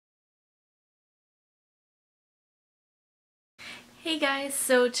Hey guys,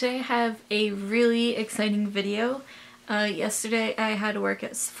 so today I have a really exciting video. Yesterday I had to work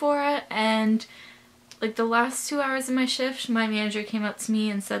at Sephora and like the last 2 hours of my shift my manager came up to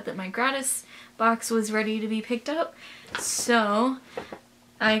me and said that my gratis box was ready to be picked up. So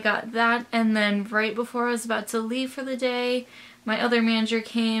I got that, and then right before I was about to leave for the day my other manager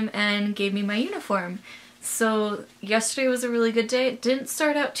came and gave me my uniform. So yesterday was a really good day. It didn't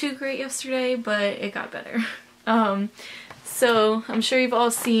start out too great yesterday, but it got better. So I'm sure you've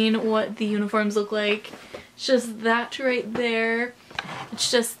all seen what the uniforms look like. It's just that right there. It's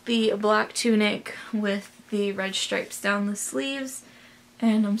just the black tunic with the red stripes down the sleeves.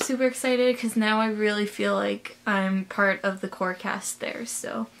 And I'm super excited because now I really feel like I'm part of the core cast there.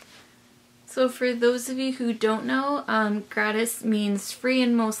 So for those of you who don't know, gratis means free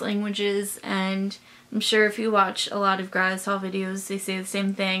in most languages, and I'm sure if you watch a lot of gratis haul videos they say the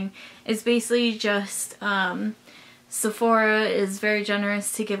same thing. It's basically just Sephora is very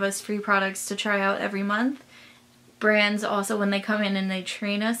generous to give us free products to try out every month. Brands also, when they come in and they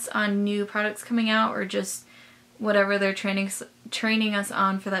train us on new products coming out or just whatever they're training us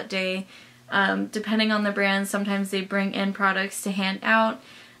on for that day, depending on the brand, sometimes they bring in products to hand out.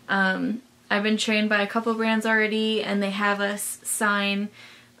 I've been trained by a couple brands already, and they have us sign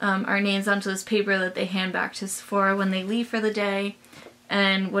our names onto this paper that they hand back to Sephora when they leave for the day,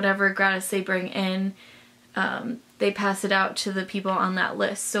 and whatever gratis they bring in, they pass it out to the people on that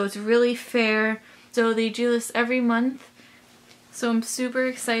list. So it's really fair. So they do this every month. So I'm super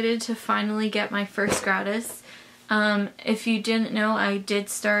excited to finally get my first gratis. If you didn't know, I did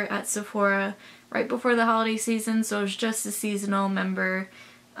start at Sephora right before the holiday season, so I was just a seasonal member.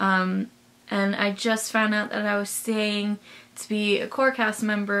 And I just found out that I was staying to be a core cast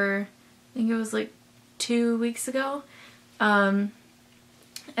member, I think it was like 2 weeks ago. And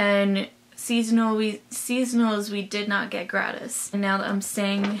seasonals we did not get gratis. And now that I'm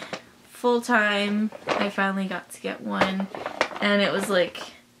staying full time, I finally got to get one, and it was like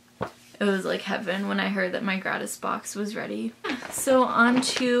heaven when I heard that my gratis box was ready. So on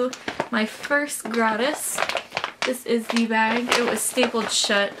to my first gratis. This is the bag. It was stapled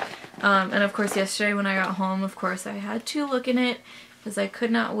shut, and of course yesterday when I got home, of course I had to look in it because I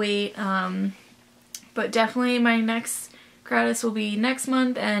could not wait. But definitely my next gratis will be next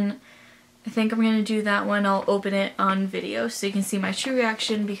month, and I think I'm going to do that one. I'll open it on video so you can see my true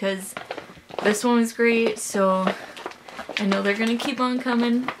reaction, because this one was great, so I know they're going to keep on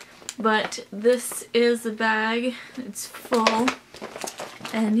coming. But this is the bag. It's full.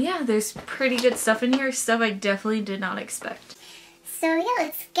 And yeah, there's pretty good stuff in here. Stuff I definitely did not expect. So yeah,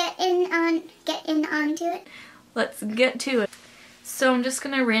 let's get onto it. Let's get to it. So I'm just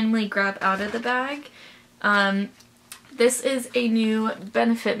going to randomly grab out of the bag. This is a new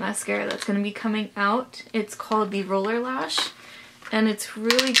Benefit mascara that's going to be coming out. It's called the Roller Lash, and it's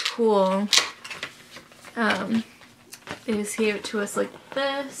really cool. They just gave it to us like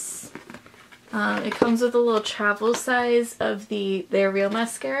this. It comes with a little travel size of their real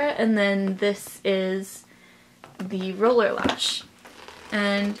mascara, and then this is the Roller Lash.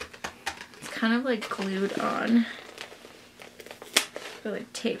 And it's kind of like glued on, or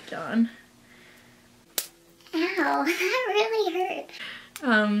like taped on. Ow, that really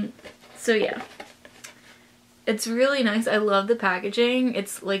hurt. So yeah, it's really nice. I love the packaging.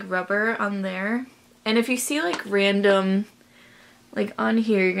 It's like rubber on there, and if you see like random, like on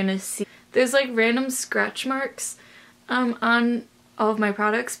here, you're gonna see there's like random scratch marks on all of my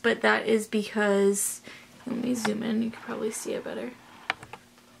products, but that is because, let me zoom in, you can probably see it better.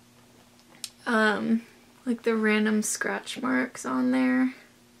 Like the random scratch marks on there,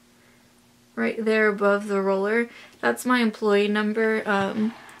 right there above the roller, that's my employee number.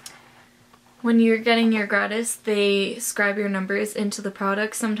 When you're getting your gratis, they scribe your numbers into the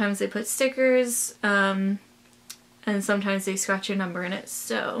product. Sometimes they put stickers, and sometimes they scratch your number in it.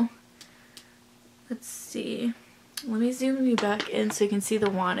 So let's see, let me zoom you back in so you can see the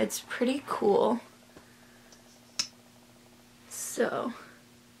wand. It's pretty cool. So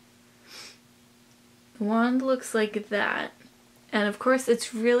the wand looks like that. And of course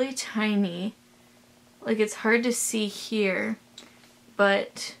it's really tiny, like it's hard to see here,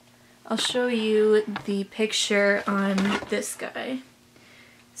 but I'll show you the picture on this guy.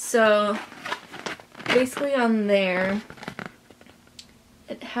 So basically on there,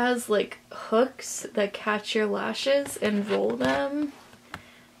 it has like hooks that catch your lashes and roll them,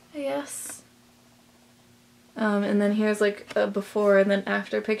 I guess. And then here's like a before and then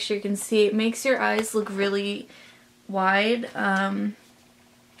after picture. You can see it makes your eyes look really wide.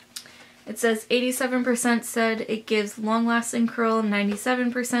 It says 87% said it gives long-lasting curl,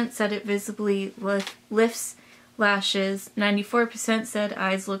 97% said it visibly lifts lashes. 94% said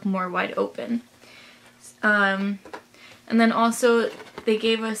eyes look more wide open. And then also they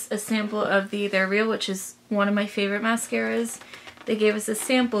gave us a sample of the They're Real, which is one of my favorite mascaras. They gave us a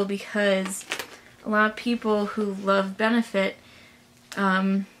sample because a lot of people who love Benefit,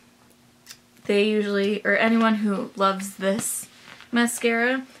 they usually, or anyone who loves this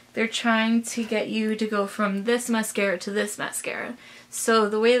mascara, they're trying to get you to go from this mascara to this mascara. So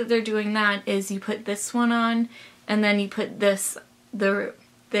the way that they're doing that is you put this one on and then you put this, They're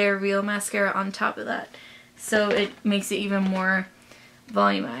Real mascara on top of that. So it makes it even more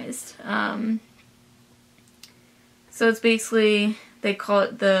volumized. So it's basically, they call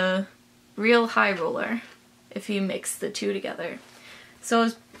it the Real High Roller if you mix the two together. So I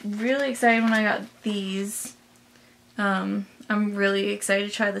was really excited when I got these. I'm really excited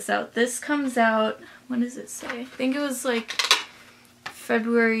to try this out. This comes out, when does it say? I think it was like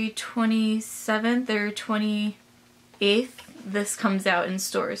February 27th or 28th. This comes out in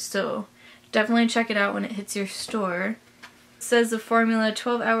stores, so definitely check it out when it hits your store. It says the formula,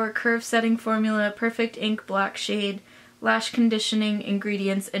 12-hour curve setting formula, perfect ink black shade, lash conditioning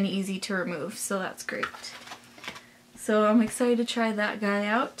ingredients, and easy to remove. So that's great. So I'm excited to try that guy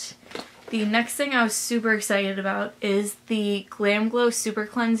out. The next thing I was super excited about is the Glam Glow Super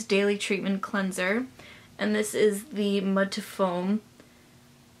Cleanse Daily Treatment Cleanser. And this is the Mud to Foam.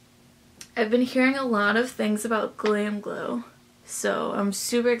 I've been hearing a lot of things about Glam Glow, so I'm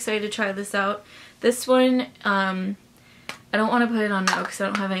super excited to try this out. This one, I don't want to put it on now because I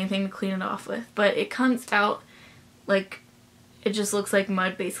don't have anything to clean it off with, but it comes out like, it just looks like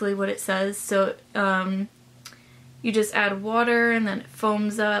mud, basically what it says. So you just add water and then it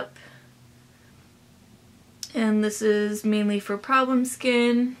foams up. And this is mainly for problem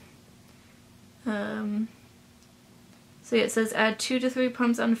skin. So yeah, it says add 2 to 3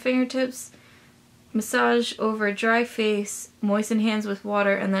 pumps on the fingertips, massage over a dry face, moisten hands with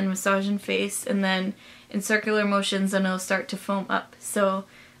water, and then massage in face, and then in circular motions and it'll start to foam up. So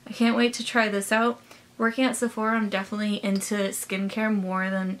I can't wait to try this out. Working at Sephora, I'm definitely into skincare more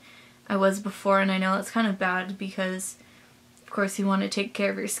than I was before, and I know it's kind of bad because of course you want to take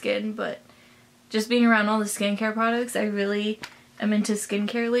care of your skin, but just being around all the skincare products, I really am into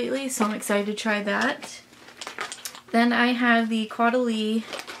skincare lately, so I'm excited to try that. Then I have the Caudalie,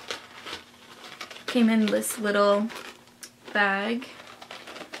 came in this little bag.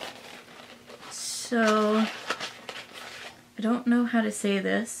 So I don't know how to say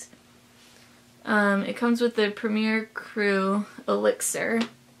this. It comes with the Premier Crew Elixir.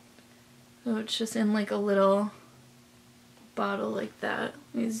 So it's just in like a little bottle like that.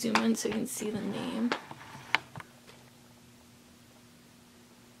 Let me zoom in so you can see the name.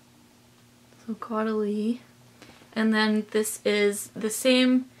 So Caudalie. And then this is the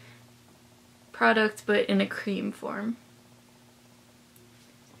same product but in a cream form.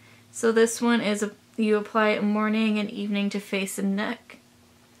 So this one is, you apply it morning and evening to face and neck.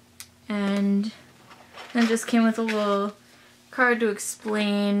 And then just came with a little card to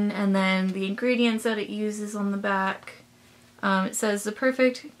explain, and then the ingredients that it uses on the back. It says the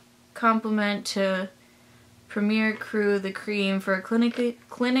perfect complement to Premier Crew, the cream, for a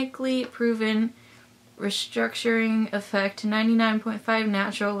clinically proven restructuring effect, 99.5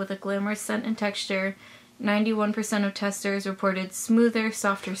 natural with a glamorous scent and texture. 91% of testers reported smoother,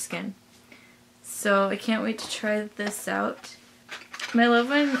 softer skin. So I can't wait to try this out. I love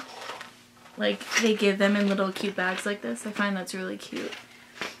when like they give them in little cute bags like this. I find that's really cute.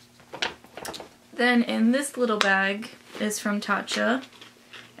 Then in this little bag is from Tatcha.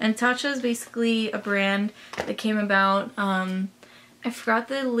 And Tatcha is basically a brand that came about, I forgot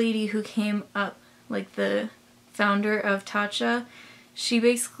the lady who came up, like the founder of Tatcha. She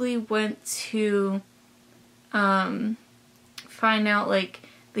basically went to find out like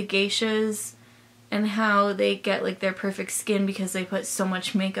the geishas and how they get like their perfect skin because they put so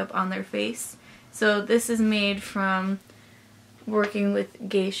much makeup on their face. So this is made from working with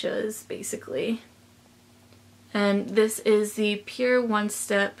geishas basically. And this is the Pure One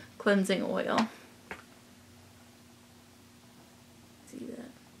Step Cleansing Oil. See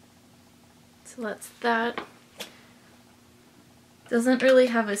that? So that's that. Doesn't really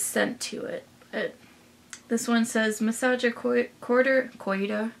have a scent to it, but this one says massage a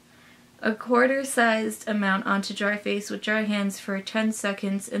quarter-sized amount onto dry face with dry hands for 10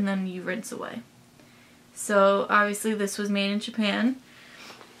 seconds and then you rinse away. So obviously this was made in Japan.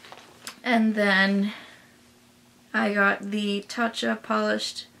 And then I got the Tatcha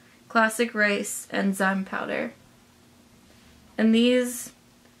Polished Classic Rice Enzyme Powder. And these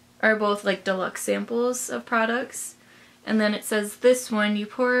are both like deluxe samples of products. And then it says this one, you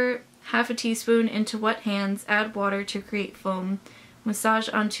pour half a teaspoon into wet hands, add water to create foam, massage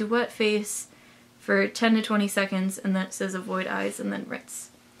onto wet face for 10 to 20 seconds, and then it says avoid eyes, and then rinse.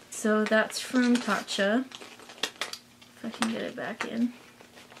 So that's from Tatcha. If I can get it back in.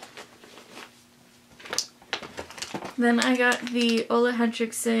 Then I got the Ole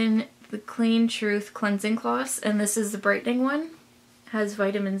Henriksen The Clean Truth Cleansing Cloths, and this is the brightening one. It has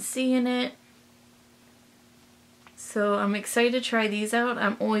vitamin C in it. So I'm excited to try these out.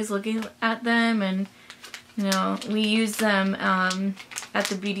 I'm always looking at them, and you know, we use them at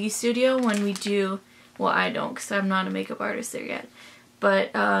the beauty studio when we do, well, I don't because I'm not a makeup artist there yet,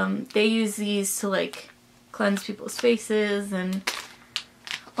 but they use these to like cleanse people's faces and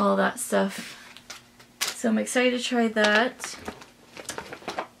all that stuff. So I'm excited to try that.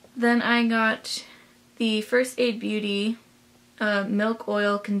 Then I got the First Aid Beauty Milk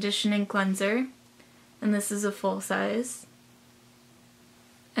Oil Conditioning Cleanser, and this is a full size.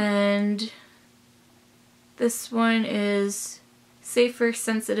 And this one is safe for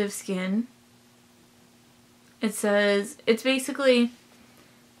sensitive skin. It says, it's basically,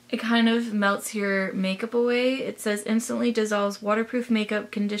 it kind of melts your makeup away. It says instantly dissolves waterproof makeup,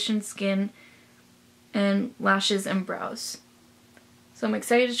 conditioned skin, and lashes and brows. So I'm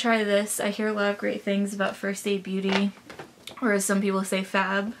excited to try this. I hear a lot of great things about First Aid Beauty, or as some people say,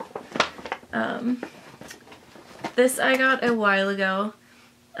 Fab. This I got a while ago.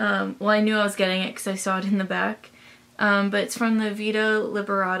 Well, I knew I was getting it because I saw it in the back. But it's from the Vita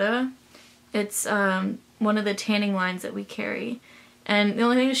Liberata. It's one of the tanning lines that we carry. And the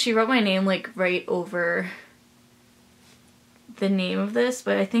only thing is she wrote my name like right over the name of this,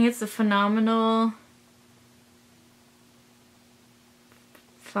 but I think it's the Phenomenal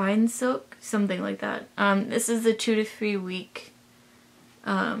Fine Silk, something like that. This is the 2 to 3 week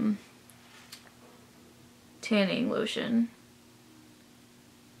tanning lotion.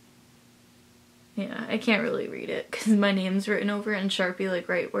 Yeah, I can't really read it because my name's written over in Sharpie like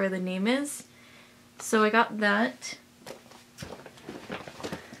right where the name is. So I got that.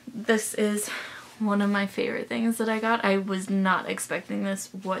 This is one of my favorite things that I got. I was not expecting this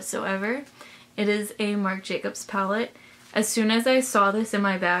whatsoever. It is a Marc Jacobs palette. As soon as I saw this in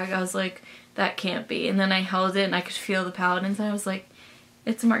my bag, I was like, that can't be. And then I held it and I could feel the palette inside. I was like,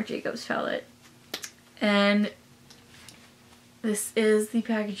 it's a Marc Jacobs palette. And this is the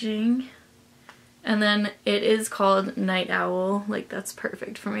packaging. And then it is called Night Owl. Like, that's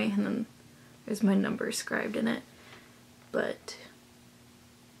perfect for me. And then there's my number scribed in it. But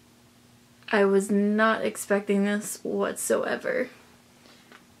I was not expecting this whatsoever.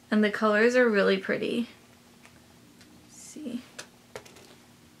 And the colors are really pretty. See.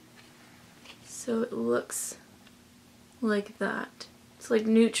 So it looks like that. It's like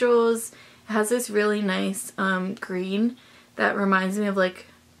neutrals. It has this really nice green that reminds me of like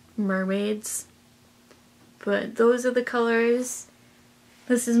mermaids. But those are the colors.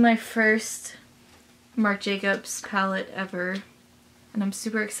 This is my first Marc Jacobs palette ever. And I'm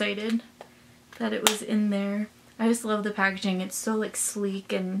super excited that it was in there. I just love the packaging. It's so like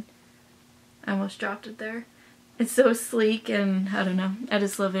sleek, and I almost dropped it there. It's so sleek, and I don't know, I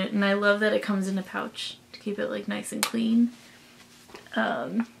just love it. And I love that it comes in a pouch to keep it like nice and clean.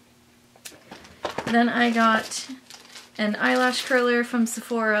 Then I got an eyelash curler from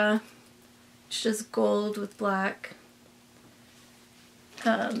Sephora. It's just gold with black.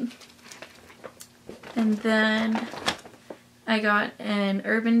 And then I got an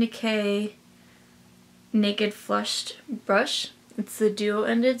Urban Decay Naked Flushed brush. It's the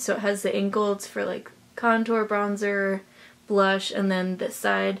duo-ended, so it has the angles for like contour, bronzer, blush, and then this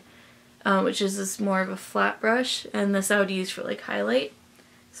side, which is this more of a flat brush, and this I would use for like highlight.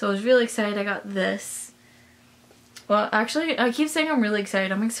 So I was really excited I got this. Well, actually, I keep saying I'm really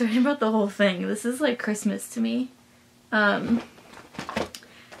excited. I'm excited about the whole thing. This is like Christmas to me.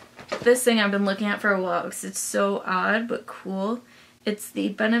 This thing I've been looking at for a while because it's so odd but cool. It's the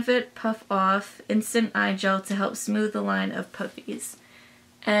Benefit Puff Off Instant Eye Gel to help smooth the line of puffies.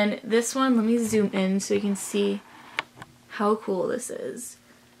 And this one, let me zoom in so you can see how cool this is.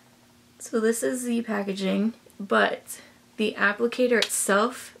 So this is the packaging, but the applicator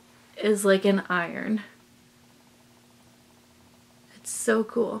itself is like an iron. It's so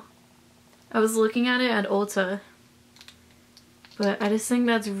cool. I was looking at it at Ulta, but I just think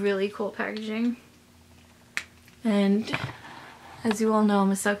that's really cool packaging. And as you all know,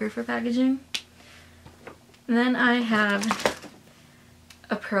 I'm a sucker for packaging. And then I have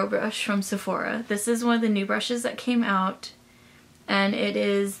a Pro brush from Sephora. This is one of the new brushes that came out, and it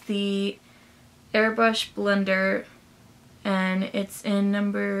is the Airbrush Blender, and it's in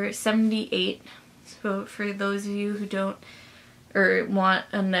number 78. So for those of you who don't or want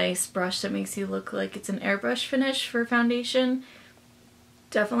a nice brush that makes you look like it's an airbrush finish for foundation,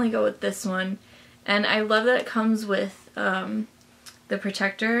 definitely go with this one. And I love that it comes with the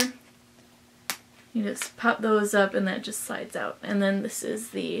protector. You just pop those up and then it just slides out. And then this is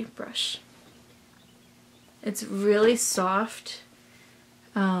the brush. It's really soft.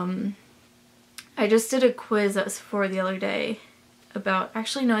 I just did a quiz at Sephora the other day about,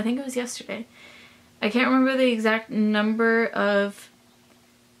 actually no, I think it was yesterday. I can't remember the exact number of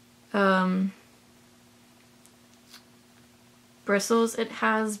bristles it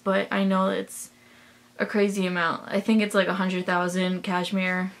has, but I know it's a crazy amount. I think it's like 100,000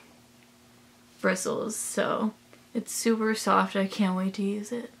 cashmere bristles, so it's super soft. I can't wait to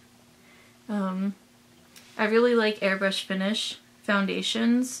use it. I really like airbrush finish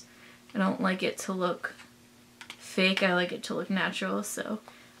foundations. I don't like it to look fake, I like it to look natural, so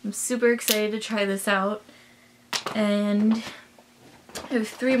I'm super excited to try this out. And I have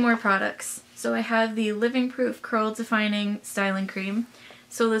 3 more products. So I have the Living Proof Curl Defining Styling Cream.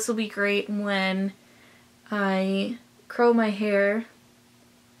 So this will be great when I curl my hair.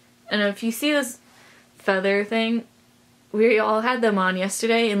 And if you see this feather thing, we all had them on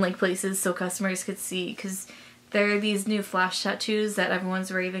yesterday in like places so customers could see, because there are these new flash tattoos that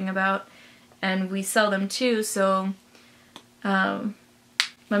everyone's raving about, and we sell them too, so my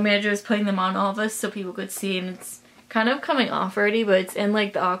manager was putting them on all of us so people could see, and it's kind of coming off already, but it's in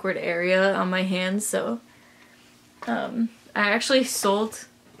like the awkward area on my hands, so I actually sold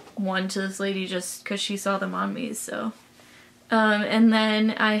one to this lady just because she saw them on me, so and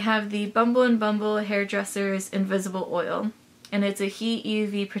then I have the Bumble & Bumble Hairdresser's Invisible Oil, and it's a heat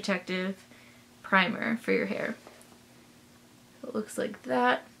UV protective primer for your hair. It looks like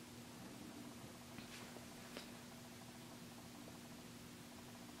that.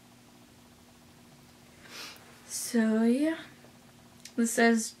 So yeah, this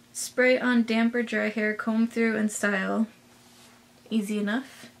says spray on damp or dry hair, comb through and style. Easy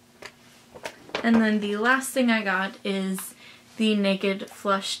enough. And then the last thing I got is the Naked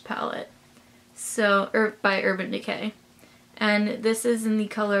Flushed palette, so by Urban Decay, and this is in the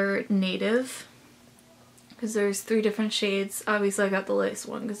color Native, because there's 3 different shades. Obviously I got the lightest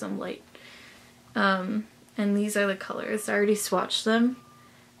one because I'm light. And these are the colors. I already swatched them.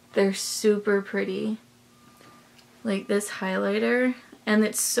 They're super pretty. Like this highlighter, and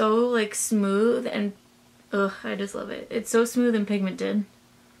it's so like smooth and ugh, I just love it. It's so smooth and pigmented.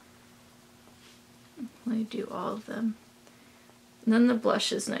 Let me do all of them. And then the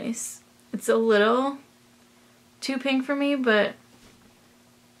blush is nice. It's a little too pink for me, but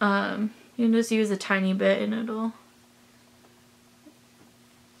you can just use a tiny bit and it'll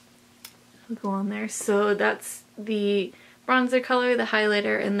go on there. So that's the bronzer color, the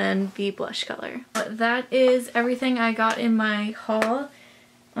highlighter, and then the blush color. But that is everything I got in my haul.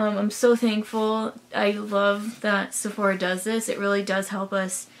 I'm so thankful. I love that Sephora does this. It really does help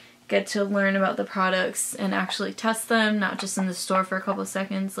us get to learn about the products and actually test them, not just in the store for a couple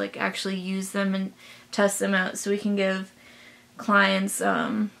seconds, like actually use them and test them out so we can give clients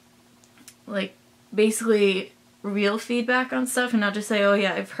like basically real feedback on stuff and not just say, oh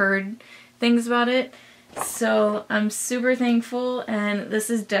yeah, I've heard things about it. So I'm super thankful, and this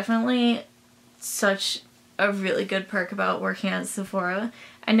is definitely such a really good perk about working at Sephora.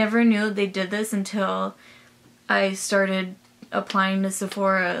 I never knew they did this until I started applying to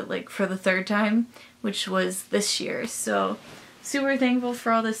Sephora like for the 3rd time, which was this year. So super thankful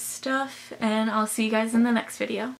for all this stuff, and I'll see you guys in the next video.